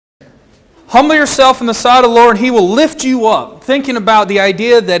Humble yourself in the sight of the Lord, and He will lift you up. Thinking about the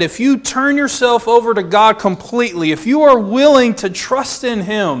idea that if you turn yourself over to God completely, if you are willing to trust in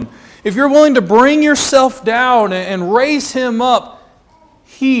Him, if you're willing to bring yourself down and raise Him up,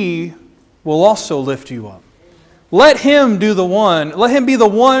 He will also lift you up. Let Him be the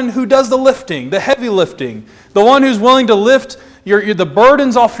one who does the lifting, the heavy lifting, the one who's willing to lift the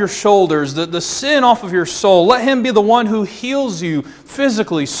burdens off your shoulders, the sin off of your soul. Let Him be the one who heals you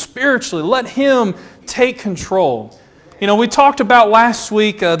physically, spiritually. Let Him take control. We talked about last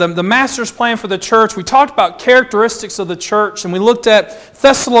week the Master's plan for the church. We talked about characteristics of the church, and we looked at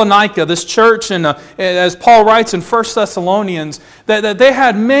Thessalonica, this church, and as Paul writes in 1 Thessalonians, that they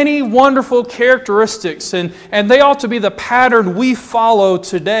had many wonderful characteristics, and they ought to be the pattern we follow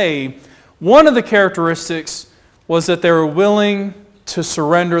today. One of the characteristics was that they were willing to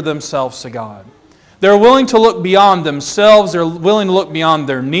surrender themselves to God. They're willing to look beyond themselves. They're willing to look beyond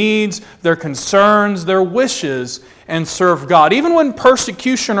their needs, their concerns, their wishes, and serve God. Even when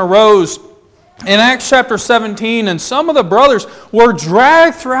persecution arose in Acts chapter 17, and some of the brothers were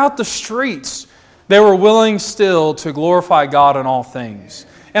dragged throughout the streets, they were willing still to glorify God in all things.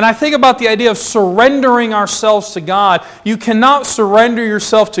 And I think about the idea of surrendering ourselves to God. You cannot surrender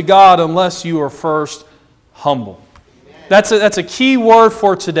yourself to God unless you are first humble. That's a key word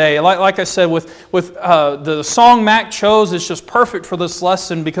for today. Like I said, with the song Mac chose, it's just perfect for this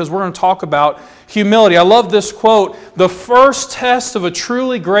lesson because we're going to talk about humility. I love this quote. The first test of a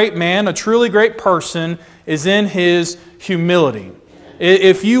truly great man, a truly great person, is in his humility.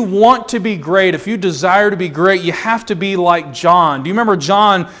 If you want to be great, if you desire to be great, you have to be like John. Do you remember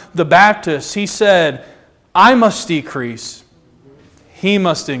John the Baptist? He said, I must decrease, He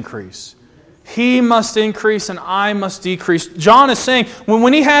must increase. He must increase and I must decrease. John is saying,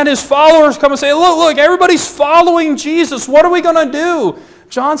 when he had his followers come and say, look, everybody's following Jesus. What are we going to do?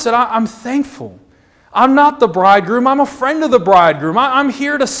 John said, I'm thankful. I'm not the bridegroom. I'm a friend of the bridegroom. I'm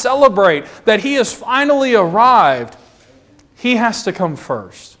here to celebrate that He has finally arrived. He has to come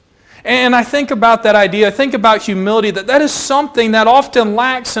first. And I think about that idea. I think about humility, that is something that often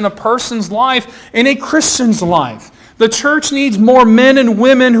lacks in a person's life, in a Christian's life. The church needs more men and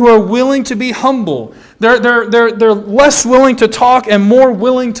women who are willing to be humble. They're less willing to talk and more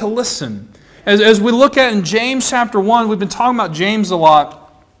willing to listen. As we look at in James chapter 1, we've been talking about James a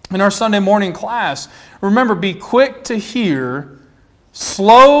lot in our Sunday morning class. Remember, be quick to hear,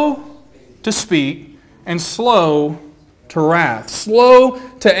 slow to speak, and slow to wrath, slow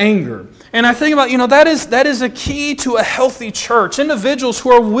to anger. And I think about, that is a key to a healthy church. Individuals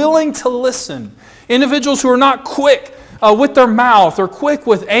who are willing to listen. Individuals who are not quick with their mouth or quick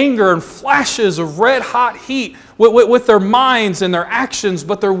with anger and flashes of red hot heat with their minds and their actions,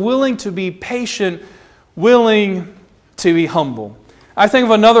 but they're willing to be patient, willing to be humble. I think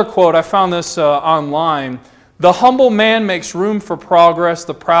of another quote. I found this online. The humble man makes room for progress.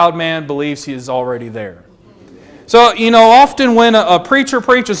 The proud man believes he is already there. So, often when a preacher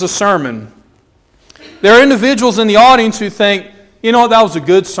preaches a sermon, there are individuals in the audience who think, that was a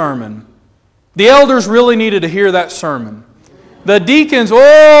good sermon. The elders really needed to hear that sermon. The deacons,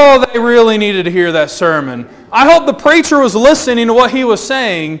 they really needed to hear that sermon. I hope the preacher was listening to what he was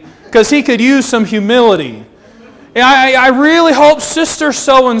saying because he could use some humility. I really hope sister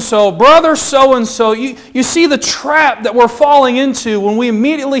so-and-so, brother so-and-so, you see the trap that we're falling into when we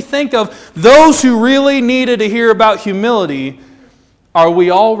immediately think of those who really needed to hear about humility. Are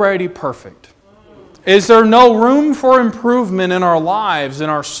we already perfect? Is there no room for improvement in our lives, in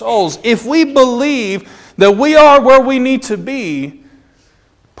our souls? If we believe that we are where we need to be,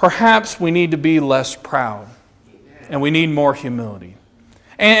 perhaps we need to be less proud and we need more humility.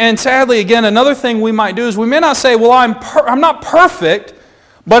 And sadly, again, another thing we might do is we may not say, well, I'm not perfect,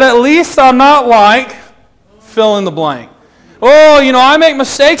 but at least I'm not like fill in the blank. I make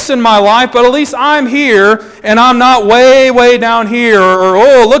mistakes in my life, but at least I'm here and I'm not way, way down here.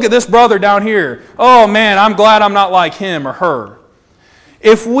 Or look at this brother down here. Oh, man, I'm glad I'm not like him or her.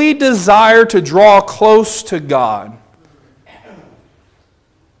 If we desire to draw close to God,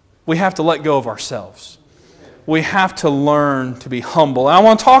 we have to let go of ourselves. We have to learn to be humble. And I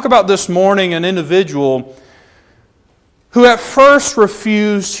want to talk about this morning an individual who at first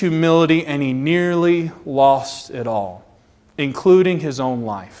refused humility and he nearly lost it all, including his own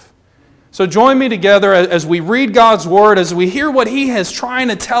life. So join me together as we read God's Word, as we hear what He is trying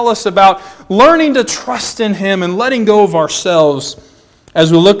to tell us about learning to trust in Him and letting go of ourselves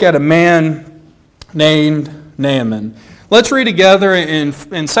as we look at a man named Naaman. Let's read together in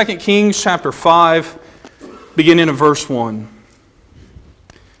 2 Kings chapter 5, beginning in verse 1.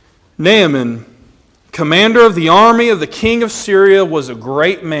 Naaman, commander of the army of the king of Syria, was a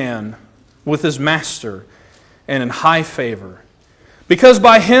great man with his master and in high favor, because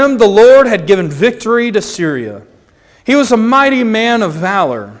by him the Lord had given victory to Syria. He was a mighty man of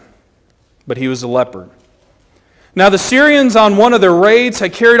valor, but he was a leper. Now the Syrians on one of their raids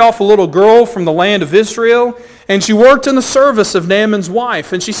had carried off a little girl from the land of Israel, and she worked in the service of Naaman's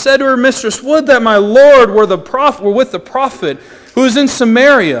wife. And she said to her mistress, "Would that my Lord were with the prophet who is in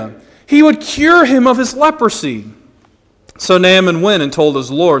Samaria. He would cure him of his leprosy." So Naaman went and told his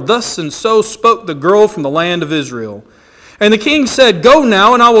Lord, "Thus and so spoke the girl from the land of Israel." And the king said, "Go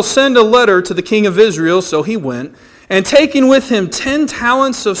now, and I will send a letter to the king of Israel." So he went, and taking with him 10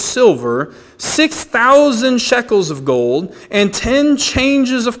 talents of silver, 6,000 shekels of gold, and 10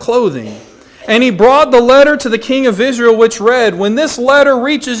 changes of clothing. And he brought the letter to the king of Israel, which read, "When this letter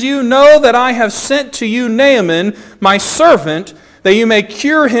reaches you, know that I have sent to you Naaman, my servant, that you may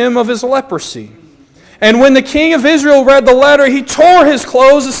cure him of his leprosy." And when the king of Israel read the letter, he tore his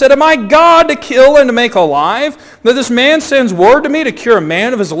clothes and said, "Am I God to kill and to make alive, that this man sends word to me to cure a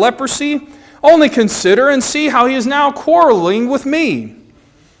man of his leprosy? Only consider and see how he is now quarreling with me."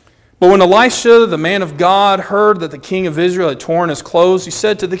 But when Elisha, the man of God, heard that the king of Israel had torn his clothes, he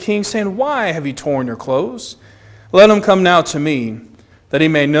said to the king, saying, "Why have you torn your clothes? Let him come now to me, that he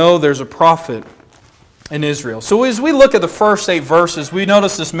may know there's a prophet in Israel." So as we look at the first 8 verses, we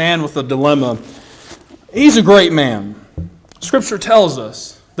notice this man with a dilemma. He's a great man. Scripture tells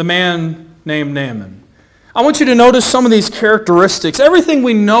us, the man named Naaman. I want you to notice some of these characteristics. Everything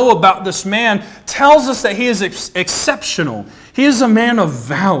we know about this man tells us that he is exceptional. He is a man of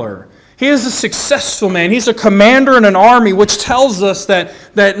valor. He is a successful man. He's a commander in an army, which tells us that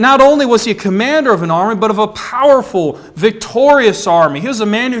not only was he a commander of an army, but of a powerful, victorious army. He was a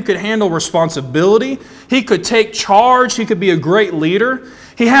man who could handle responsibility. He could take charge. He could be a great leader.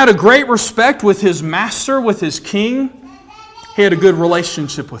 He had a great respect with his master, with his king. He had a good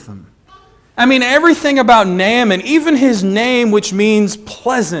relationship with him. I mean, everything about Naaman, even his name, which means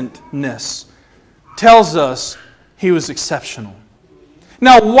pleasantness, tells us he was exceptional.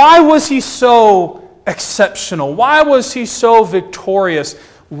 Now, why was he so exceptional? Why was he so victorious?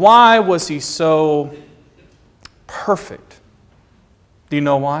 Why was he so perfect? Do you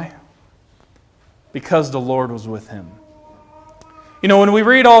know why? Because the Lord was with him. You know, when we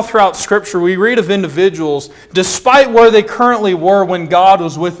read all throughout Scripture, we read of individuals, despite where they currently were when God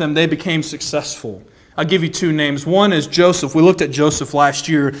was with them, they became successful. I'll give you 2 names. One is Joseph. We looked at Joseph last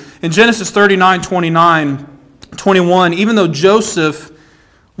year. In Genesis 39, 21, even though Joseph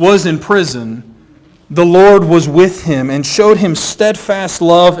was in prison, the Lord was with him and showed him steadfast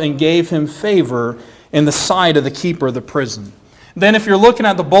love and gave him favor in the sight of the keeper of the prison. Then if you're looking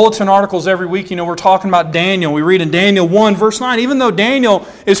at the bulletin articles every week, you know, we're talking about Daniel. We read in Daniel 1, verse 9, even though Daniel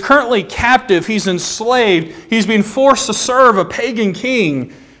is currently captive, he's enslaved, he's being forced to serve a pagan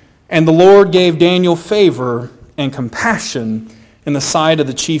king, and the Lord gave Daniel favor and compassion in the sight of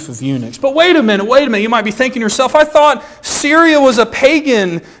the chief of eunuchs. But wait a minute. You might be thinking to yourself, I thought Syria was a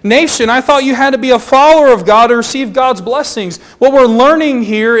pagan nation. I thought you had to be a follower of God to receive God's blessings. What we're learning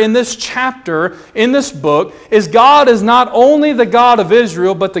here in this chapter, in this book, is God is not only the God of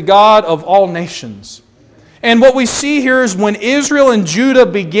Israel, but the God of all nations. And what we see here is when Israel and Judah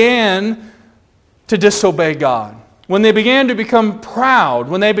began to disobey God, when they began to become proud,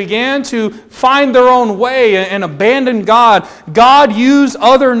 when they began to find their own way and abandon God, God used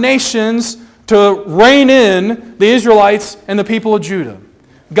other nations to rein in the Israelites and the people of Judah.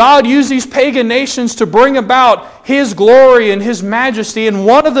 God used these pagan nations to bring about His glory and His majesty, and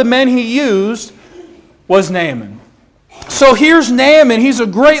one of the men He used was Naaman. So here's Naaman. He's a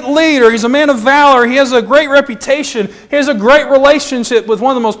great leader. He's a man of valor. He has a great reputation. He has a great relationship with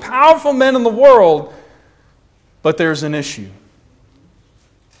one of the most powerful men in the world. But there's an issue.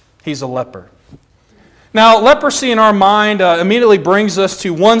 He's a leper. Now, leprosy in our mind immediately brings us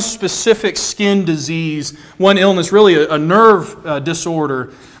to one specific skin disease, one illness, really a nerve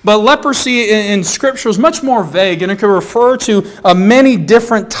disorder. But leprosy in Scripture is much more vague, and it can refer to many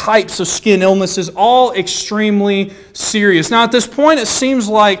different types of skin illnesses, all extremely serious. Now, at this point, it seems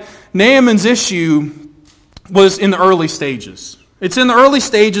like Naaman's issue was in the early stages. It's in the early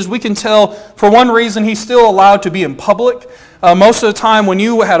stages. We can tell, for one reason, he's still allowed to be in public. Most of the time when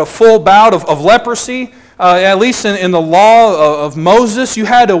you had a full bout of leprosy, at least in the law of Moses, you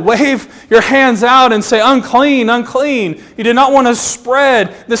had to wave your hands out and say, "Unclean, unclean." You did not want to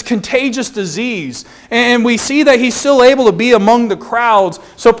spread this contagious disease. And we see that he's still able to be among the crowds,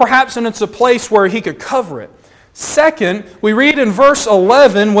 so perhaps it's a place where he could cover it. Second, we read in verse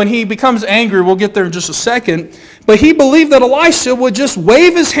 11, when he becomes angry, we'll get there in just a second, but he believed that Elisha would just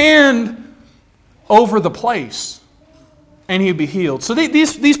wave his hand over the place, and he'd be healed. So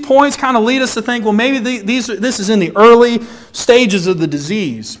these points kind of lead us to think, well, maybe this is in the early stages of the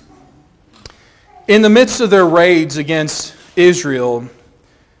disease. In the midst of their raids against Israel,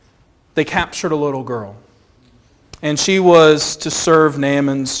 they captured a little girl. And she was to serve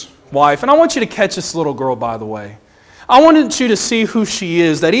Naaman's wife. And I want you to catch this little girl, by the way. I wanted you to see who she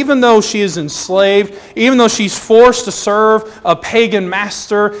is, that even though she is enslaved, even though she's forced to serve a pagan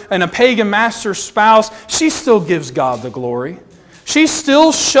master and a pagan master's spouse, she still gives God the glory. She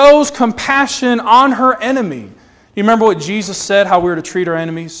still shows compassion on her enemy. You remember what Jesus said, how we were to treat our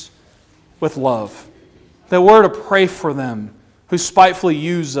enemies? With love. That we're to pray for them who spitefully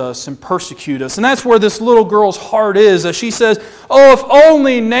use us and persecute us. And that's where this little girl's heart is, as she says, oh, if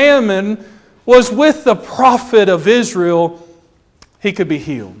only Naaman was with the prophet of Israel, he could be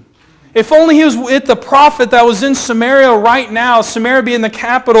healed. If only he was with the prophet that was in Samaria right now, Samaria being the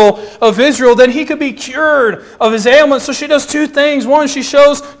capital of Israel, then he could be cured of his ailment. So she does two things. One, she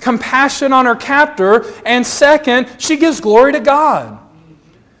shows compassion on her captor. And second, she gives glory to God.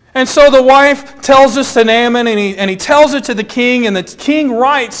 And so the wife tells this to Naaman, and he tells it to the king, and the king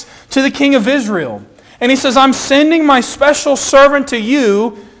writes to the king of Israel. And he says, I'm sending my special servant to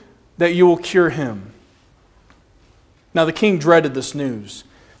you that you will cure him. Now the king dreaded this news.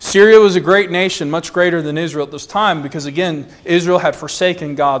 Syria was a great nation, much greater than Israel at this time, because again, Israel had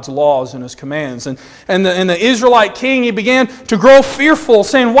forsaken God's laws and His commands. And the Israelite king, he began to grow fearful,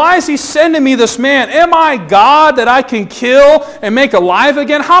 saying, why is he sending me this man? Am I God that I can kill and make alive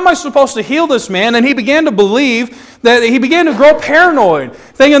again? How am I supposed to heal this man? And he began to believe that he began to grow paranoid,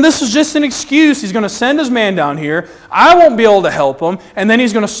 thinking this is just an excuse. He's going to send his man down here. I won't be able to help him, and then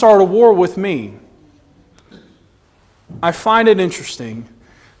he's going to start a war with me. I find it interesting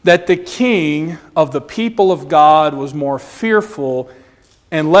that the king of the people of God was more fearful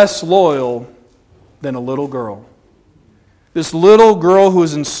and less loyal than a little girl. This little girl who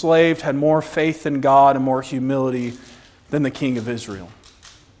was enslaved had more faith in God and more humility than the king of Israel.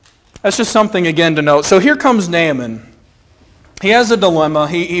 That's just something, again, to note. So here comes Naaman. He has a dilemma.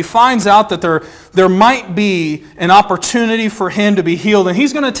 He finds out that there might be an opportunity for him to be healed, and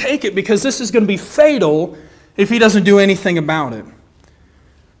he's going to take it because this is going to be fatal if he doesn't do anything about it.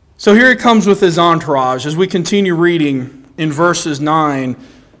 So here it comes with his entourage as we continue reading in verses 9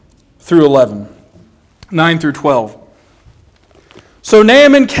 through 11. 9 through 12. So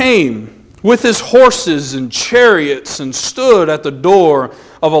Naaman came with his horses and chariots and stood at the door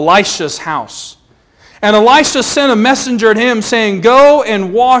of Elisha's house. And Elisha sent a messenger to him saying, go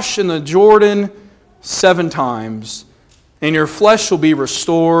and wash in the Jordan 7 times, and your flesh will be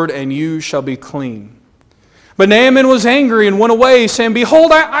restored, and you shall be clean. But Naaman was angry and went away, saying,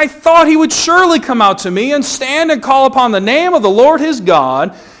 behold, I thought he would surely come out to me and stand and call upon the name of the Lord his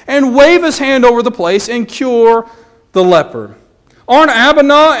God and wave his hand over the place and cure the leper. Aren't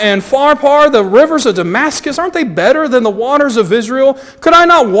Abana and Pharpar, the rivers of Damascus, aren't they better than the waters of Israel? Could I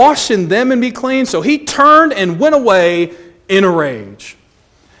not wash in them and be clean? So he turned and went away in a rage.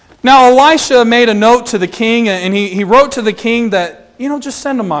 Now Elisha made a note to the king, and he wrote to the king that, just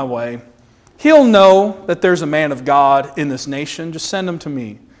send him my way. He'll know that there's a man of God in this nation. Just send him to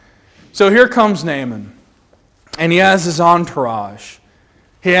me. So here comes Naaman. And he has his entourage.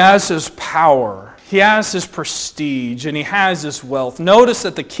 He has his power. He has his prestige. And he has his wealth. Notice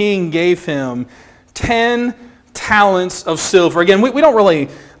that the king gave him 10 talents of silver. Again, we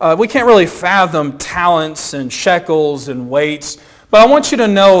can't really fathom talents and shekels and weights. But I want you to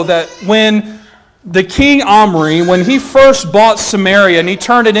know that when the king Omri, when he first bought Samaria and he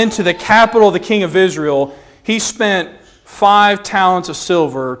turned it into the capital of the king of Israel, he spent 5 talents of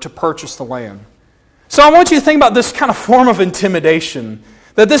silver to purchase the land. So I want you to think about this kind of form of intimidation,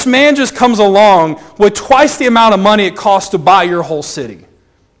 that this man just comes along with twice the amount of money it costs to buy your whole city. Do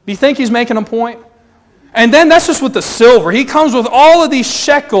you think he's making a point? And then that's just with the silver. He comes with all of these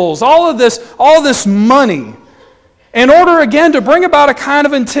shekels, all of this money, in order, again, to bring about a kind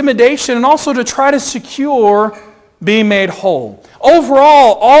of intimidation and also to try to secure being made whole.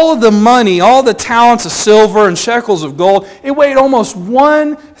 Overall, all of the money, all the talents of silver and shekels of gold, it weighed almost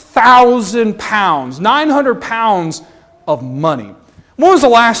 1,000 pounds, 900 pounds of money. When was the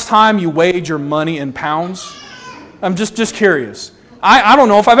last time you weighed your money in pounds? I'm just curious. I don't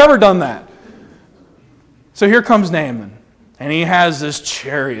know if I've ever done that. So here comes Naaman. And he has his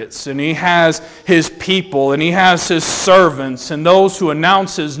chariots, and he has his people, and he has his servants, and those who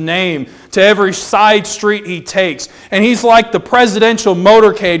announce his name to every side street he takes. And he's like the presidential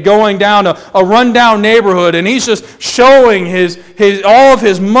motorcade going down a rundown neighborhood, and he's just showing all of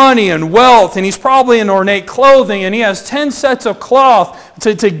his money and wealth, and he's probably in ornate clothing, and he has 10 sets of cloth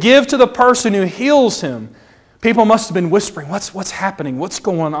to give to the person who heals him. People must have been whispering, what's happening? What's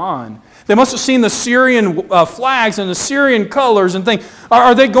going on? They must have seen the Syrian flags and the Syrian colors and think,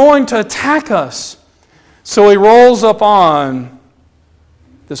 are they going to attack us? So he rolls up on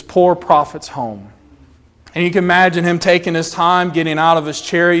this poor prophet's home. And you can imagine him taking his time, getting out of his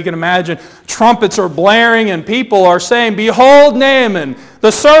chair. You can imagine trumpets are blaring and people are saying, "Behold Naaman,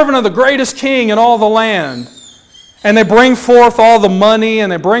 the servant of the greatest king in all the land." And they bring forth all the money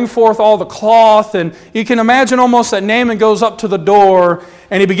and they bring forth all the cloth. And you can imagine almost that Naaman goes up to the door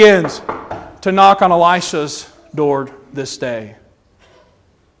and he begins to knock on Elisha's door this day.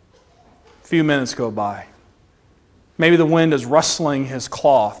 A few minutes go by. Maybe the wind is rustling his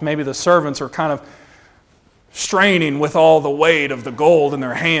cloth. Maybe the servants are kind of straining with all the weight of the gold in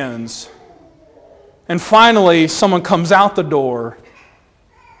their hands. And finally, someone comes out the door,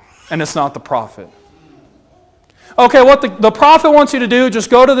 and it's not the prophet. Okay, what the prophet wants you to do, just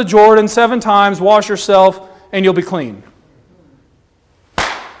go to the Jordan 7 times, wash yourself, and you'll be clean.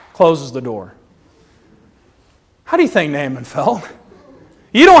 Closes the door. How do you think Naaman felt?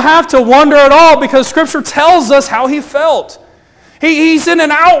 You don't have to wonder at all because Scripture tells us how he felt. He's in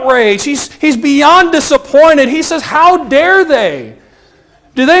an outrage. He's beyond disappointed. He says, how dare they?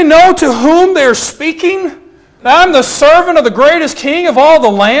 Do they know to whom they're speaking? That I'm the servant of the greatest king of all the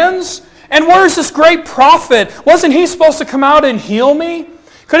lands? And where's this great prophet? Wasn't he supposed to come out and heal me?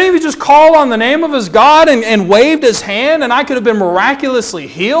 Couldn't he just call on the name of his God and waved his hand and I could have been miraculously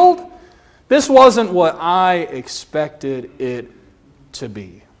healed? This wasn't what I expected it to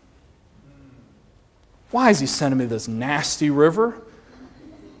be. Why is he sending me this nasty river?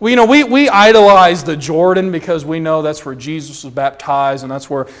 Well, we idolize the Jordan because we know that's where Jesus was baptized and that's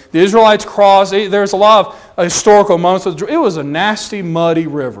where the Israelites crossed. There's a lot of historical moments. It was a nasty, muddy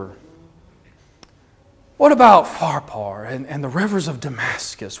river. What about Pharpar and the rivers of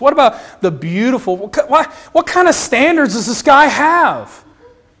Damascus? What about the beautiful... What kind of standards does this guy have?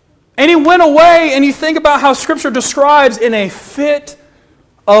 And he went away, and you think about how Scripture describes in a fit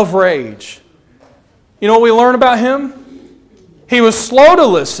of rage. You know what we learn about him? He was slow to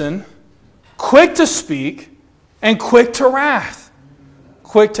listen, quick to speak, and quick to wrath,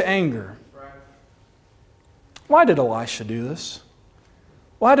 quick to anger. Why did Elisha do this?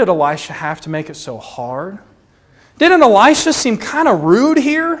 Why did Elisha have to make it so hard? Didn't Elisha seem kind of rude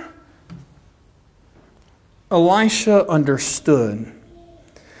here? Elisha understood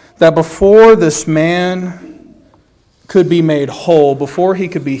that before this man could be made whole, before he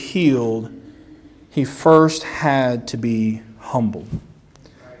could be healed, he first had to be humbled.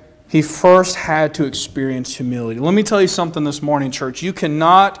 He first had to experience humility. Let me tell you something this morning, church. You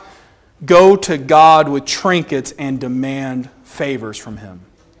cannot go to God with trinkets and demand favors from Him.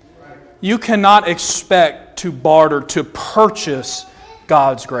 You cannot expect to barter, to purchase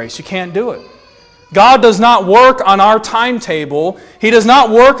God's grace. You can't do it. God does not work on our timetable. He does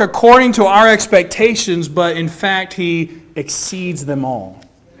not work according to our expectations, but in fact, He exceeds them all.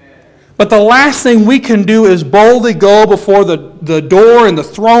 But the last thing we can do is boldly go before the door and the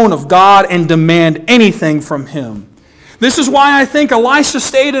throne of God and demand anything from Him. This is why I think Elisha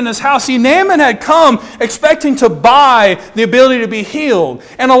stayed in his house. See, Naaman had come expecting to buy the ability to be healed.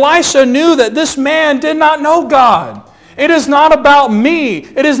 And Elisha knew that this man did not know God. It is not about me.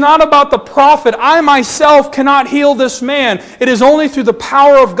 It is not about the prophet. I myself cannot heal this man. It is only through the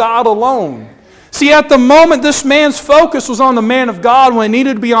power of God alone. See, at the moment, this man's focus was on the man of God when it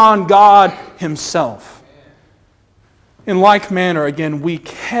needed to be on God Himself. In like manner, again, we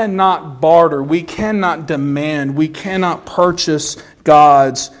cannot barter, we cannot demand, we cannot purchase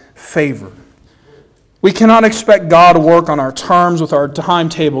God's favor. We cannot expect God to work on our terms with our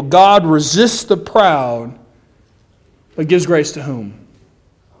timetable. God resists the proud, but gives grace to whom?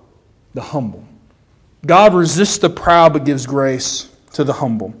 The humble. God resists the proud, but gives grace to the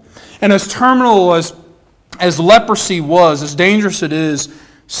humble. And as terminal as leprosy was, as dangerous it is,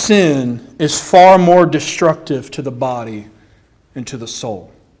 sin is far more destructive to the body and to the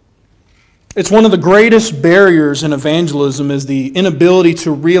soul. It's one of the greatest barriers in evangelism is the inability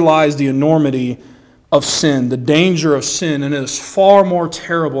to realize the enormity of sin, the danger of sin, and it is far more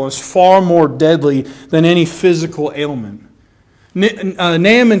terrible, it's far more deadly than any physical ailment.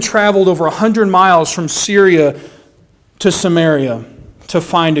 Naaman traveled over 100 miles from Syria to Samaria to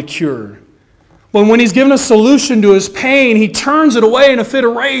find a cure. But when he's given a solution to his pain, he turns it away in a fit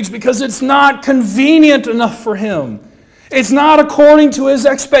of rage because it's not convenient enough for him. It's not according to his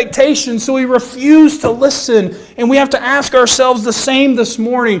expectations, so he refused to listen. And we have to ask ourselves the same this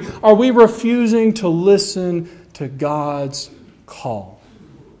morning. Are we refusing to listen to God's call?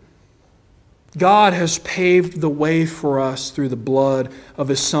 God has paved the way for us through the blood of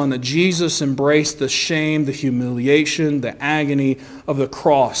His Son, that Jesus embraced the shame, the humiliation, the agony of the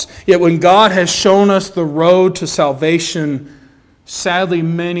cross. Yet when God has shown us the road to salvation, sadly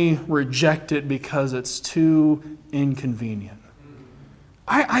many reject it because it's too inconvenient.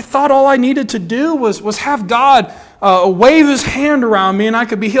 I thought all I needed to do was have God wave His hand around me and I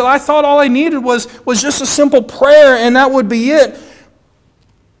could be healed. I thought all I needed was just a simple prayer and that would be it.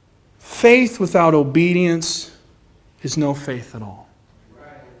 Faith without obedience is no faith at all.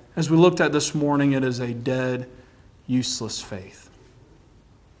 As we looked at this morning, it is a dead, useless faith.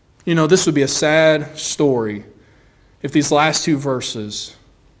 You know, this would be a sad story if these last two verses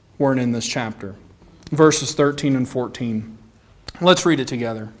weren't in this chapter. Verses 13 and 14. Let's read it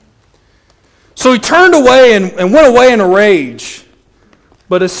together. So he turned away and went away in a rage,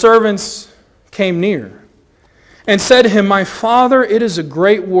 but his servants came near and said to him, My father, it is a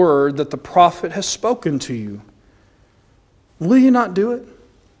great word that the prophet has spoken to you. Will you not do it?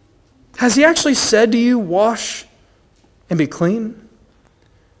 Has he actually said to you, Wash and be clean?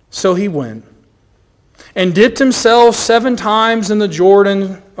 So he went and dipped himself 7 times in the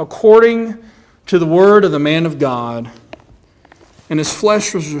Jordan according to the word of the man of God. And his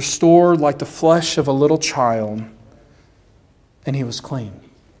flesh was restored like the flesh of a little child, and he was clean.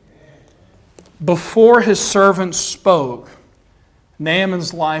 Before his servants spoke,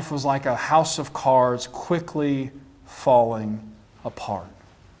 Naaman's life was like a house of cards quickly falling apart.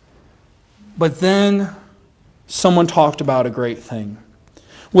 But then someone talked about a great thing.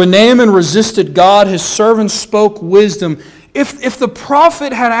 When Naaman resisted God, his servants spoke wisdom. If the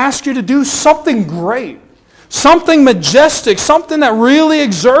prophet had asked you to do something great, something majestic, something that really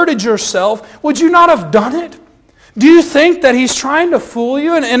exerted yourself, would you not have done it? Do you think that he's trying to fool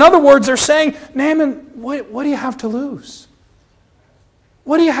you? In other words, they're saying, Naaman, what do you have to lose?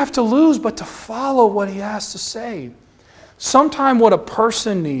 What do you have to lose but to follow what he has to say? Sometimes what a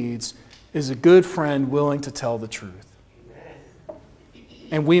person needs is a good friend willing to tell the truth.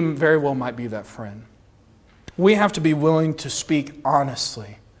 And we very well might be that friend. We have to be willing to speak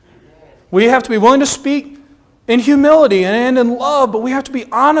honestly. We have to be willing to speak in humility and in love, but we have to be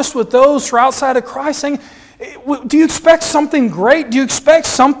honest with those who are outside of Christ, saying, do you expect something great? Do you expect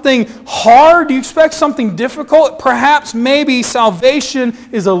something hard? Do you expect something difficult? Perhaps maybe salvation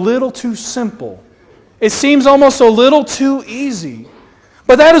is a little too simple. It seems almost a little too easy.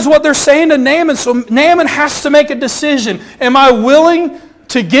 But that is what they're saying to Naaman. So Naaman has to make a decision. Am I willing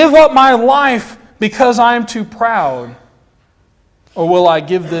to give up my life because I am too proud? Or will I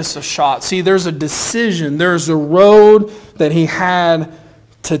give this a shot? See, there's a decision. There's a road that he had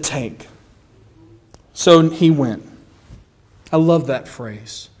to take. So he went. I love that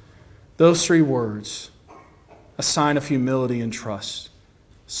phrase. Those 3 words, a sign of humility and trust.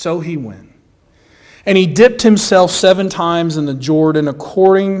 So he went. And he dipped himself 7 times in the Jordan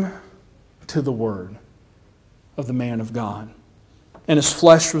according to the word of the man of God. And his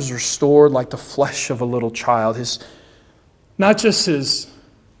flesh was restored like the flesh of a little child. Not just his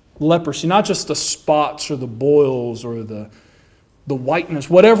leprosy, not just the spots or the boils or the whiteness,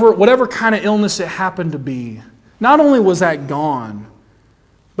 whatever kind of illness it happened to be. Not only was that gone,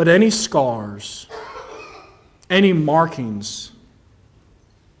 but any scars, any markings,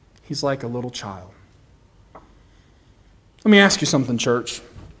 he's like a little child. Let me ask you something, church.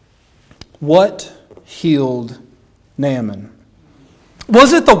 What healed Naaman?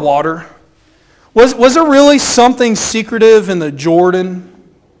 Was it the water? Was there really something secretive in the Jordan?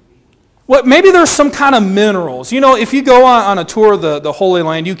 Maybe there's some kind of minerals. You know, if you go on a tour of the Holy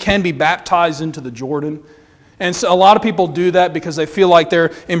Land, you can be baptized into the Jordan. And so a lot of people do that because they feel like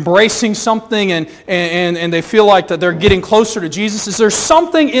they're embracing something and they feel like that they're getting closer to Jesus. Is there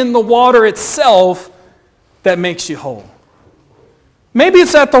something in the water itself that makes you whole? Maybe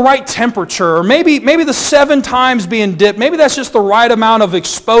it's at the right temperature, or maybe the 7 times being dipped, maybe that's just the right amount of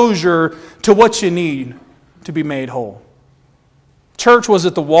exposure to what you need to be made whole. Church, was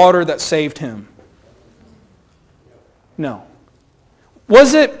it the water that saved him? No.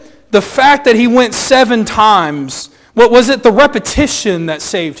 Was it the fact that he went 7 times? Was it the repetition that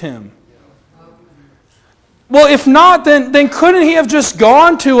saved him? Well, if not, then couldn't he have just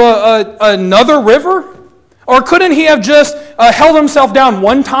gone to another river? Or couldn't he have just held himself down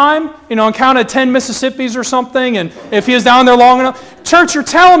one time, and counted 10 Mississippis or something, and if he was down there long enough? Church, you're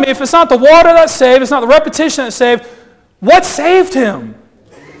telling me if it's not the water that saved, it's not the repetition that saved, what saved him?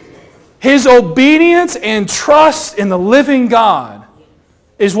 His obedience and trust in the living God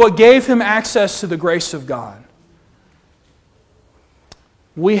is what gave him access to the grace of God.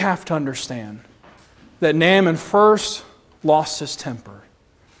 We have to understand that Naaman first lost his temper.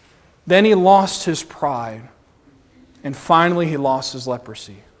 Then he lost his pride. And finally he lost his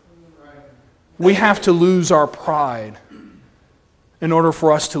leprosy. We have to lose our pride in order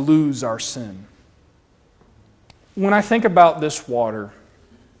for us to lose our sin. When I think about this water,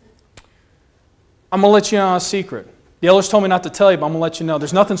 I'm going to let you in on a secret. The elders told me not to tell you, but I'm going to let you know.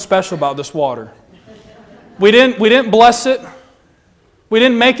 There's nothing special about this water. We didn't bless it. We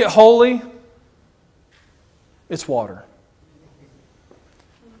didn't make it holy. It's water.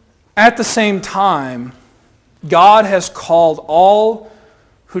 At the same time, God has called all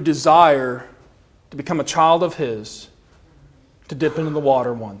who desire to become a child of His to dip into the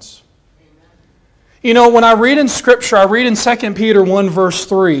water once. You know, when I read in Scripture, I read in 2 Peter 1 verse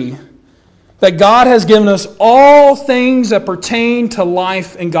 3, that God has given us all things that pertain to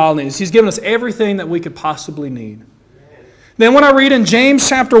life and godliness. He's given us everything that we could possibly need. Then when I read in James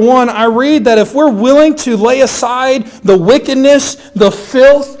chapter 1, I read that if we're willing to lay aside the wickedness, the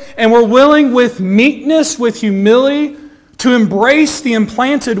filth, and we're willing with meekness, with humility, to embrace the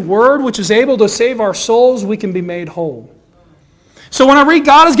implanted word which is able to save our souls, we can be made whole. So when I read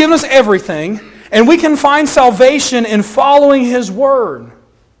God has given us everything, and we can find salvation in following His word,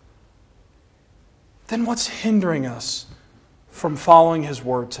 then what's hindering us from following His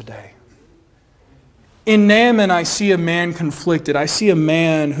word today? In Naaman, I see a man conflicted. I see a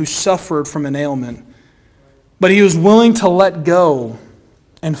man who suffered from an ailment, but he was willing to let go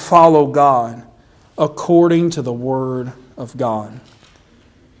and follow God according to the word of God.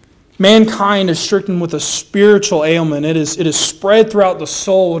 Mankind is stricken with a spiritual ailment. It is spread throughout the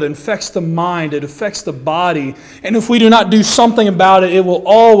soul. It infects the mind. It affects the body. And if we do not do something about it, it will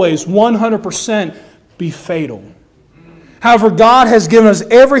always, 100%, be fatal. However, God has given us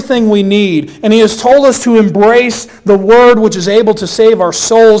everything we need, and He has told us to embrace the word which is able to save our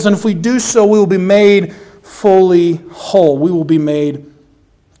souls. And if we do so, we will be made fully whole. We will be made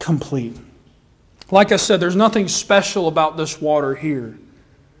complete. Like I said, there's nothing special about this water here.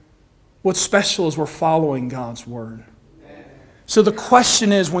 What's special is we're following God's word. So the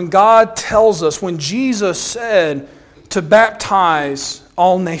question is, when God tells us, when Jesus said to baptize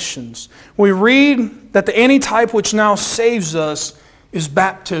all nations, we read that the antitype which now saves us is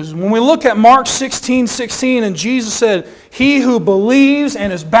baptism. When we look at Mark 16:16, and Jesus said, "He who believes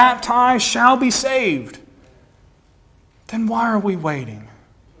and is baptized shall be saved," then why are we waiting?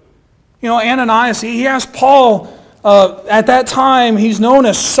 You know, Ananias, he asked Paul, at that time, he's known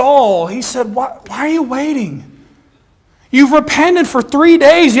as Saul. He said, why are you waiting? You've repented for 3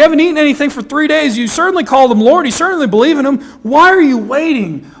 days. You haven't eaten anything for 3 days. You certainly called Him Lord. You certainly believe in Him. Why are you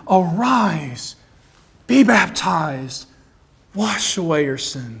waiting? Arise, be baptized, wash away your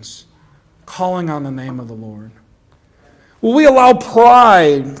sins, calling on the name of the Lord. Will we allow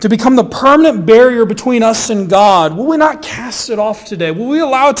pride to become the permanent barrier between us and God? Will we not cast it off today? Will we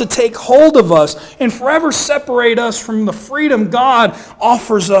allow it to take hold of us and forever separate us from the freedom God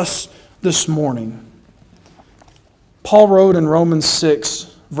offers us this morning? Paul wrote in Romans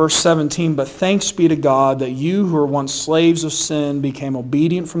 6, verse 17, "But thanks be to God that you who were once slaves of sin became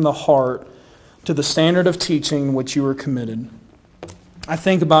obedient from the heart to the standard of teaching which you were committed." I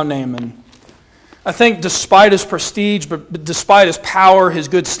think about Naaman. I think despite his prestige, but despite his power, his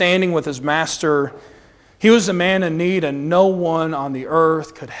good standing with his master, he was a man in need, and no one on the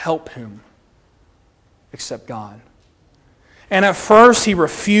earth could help him except God. And at first he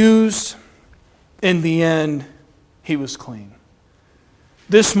refused. In the end, he was clean.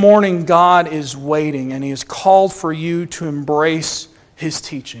 This morning, God is waiting, and He has called for you to embrace His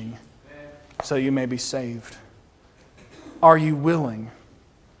teaching so you may be saved. Are you willing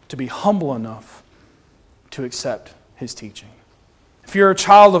to be humble enough to accept His teaching? If you're a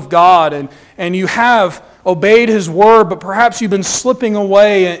child of God and you have obeyed His word, but perhaps you've been slipping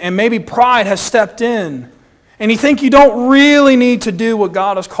away and maybe pride has stepped in, and you think you don't really need to do what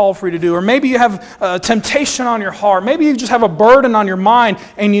God has called for you to do, or maybe you have a temptation on your heart, maybe you just have a burden on your mind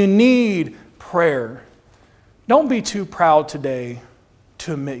and you need prayer, don't be too proud today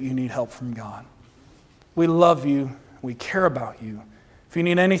to admit you need help from God. We love you. We care about you. If you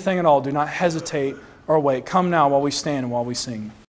need anything at all, do not hesitate or wait. Come now while we stand and while we sing.